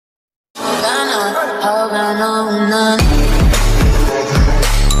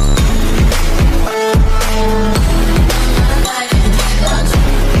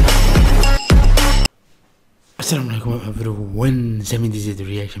Assalamualaikum everyone, Samir this is the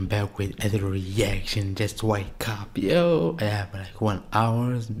reaction back with other reaction. Just wake up, yo. I have like 1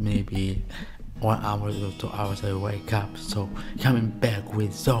 hour, maybe 1 hour or 2 hours I wake up. So coming back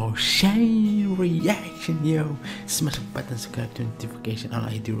with Zhou Shen reaction, yo. Smash the button, subscribe to notification. All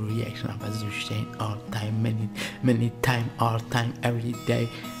I do reaction about Zhou Shen all time, many time, all time, every day,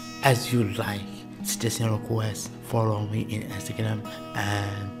 as you like. Suggestion request, follow me in Instagram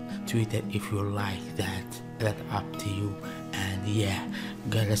and Twitter if you like that. That's up to you. And yeah,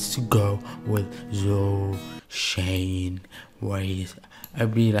 let's go with Zhou Shen. Where is I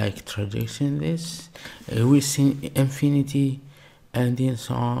be like traducing this? We sing Infinity and then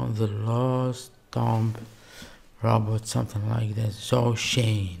song The Lost Tomb Robot, something like that. Zhou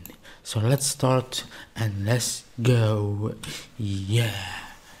Shen. So let's start and let's go. Yeah,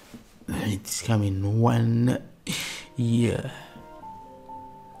 it's coming one. Yeah.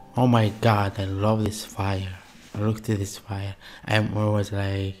 Oh my god, I love this fire. Look at this fire. I'm always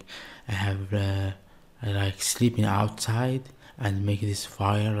like, I like sleeping outside and make this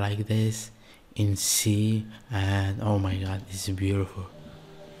fire like this in sea, and oh my god, this is beautiful.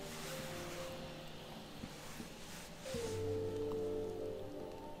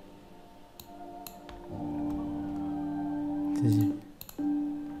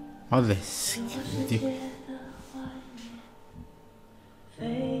 What this?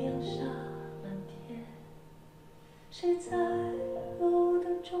 谁在路的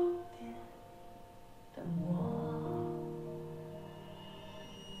终点等我？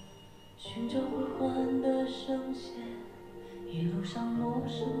寻找不换的声线，一路上陌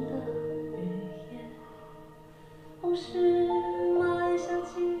生的语言，往事埋下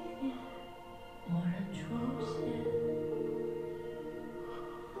纪念，蓦然出现，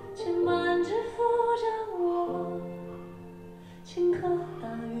牵绊着扶着我，顷刻大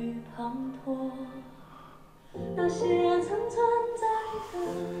雨滂沱。 那些曾存在的，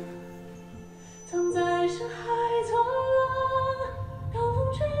藏在深海错落，当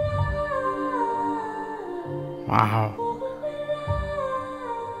风吹来， Wow.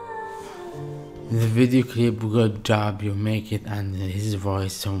 The video clip, good job, you make it, and his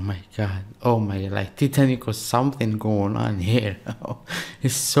voice, oh my god, like Titanic or something going on here.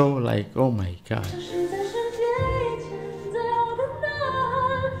 It's so like, oh my god.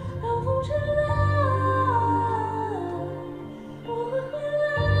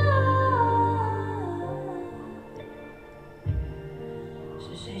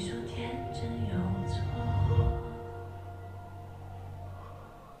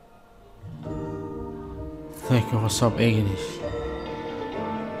 Thank you, what's up, English?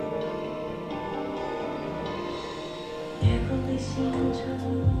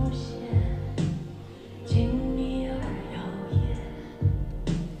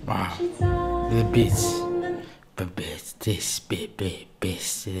 Wow, the beats. The beats, this beat,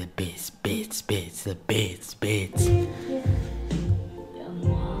 beats, the beats.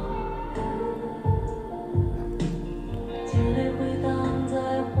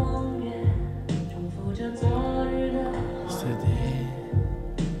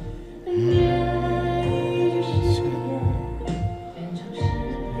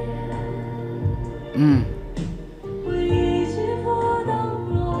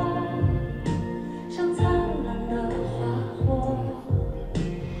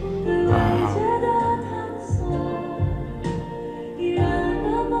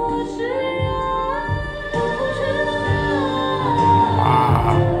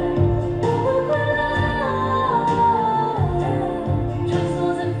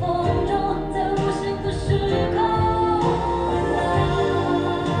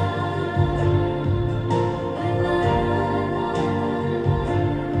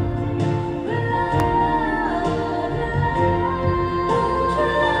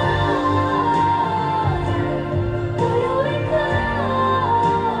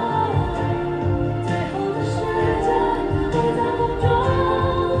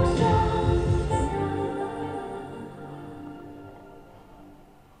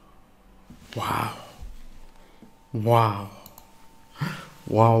 Wow.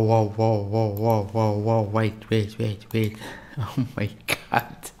 Whoa, wait. Oh my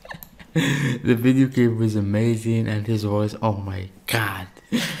god. The video clip was amazing and his voice, oh my god.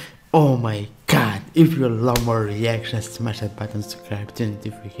 If you love more reactions, smash that button, subscribe, turn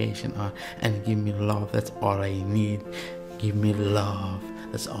notification on, and give me love. That's all I need. Give me love.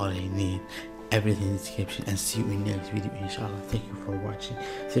 That's all I need. everything in the description, and see you in the next video, inshallah. Thank you for watching,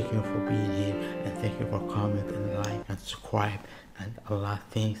 thank you for being here, and thank you for comment and like and subscribe and a lot of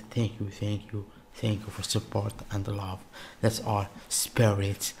things. Thank you for support and love. That's all.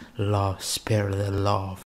 Spirit love, spirit love.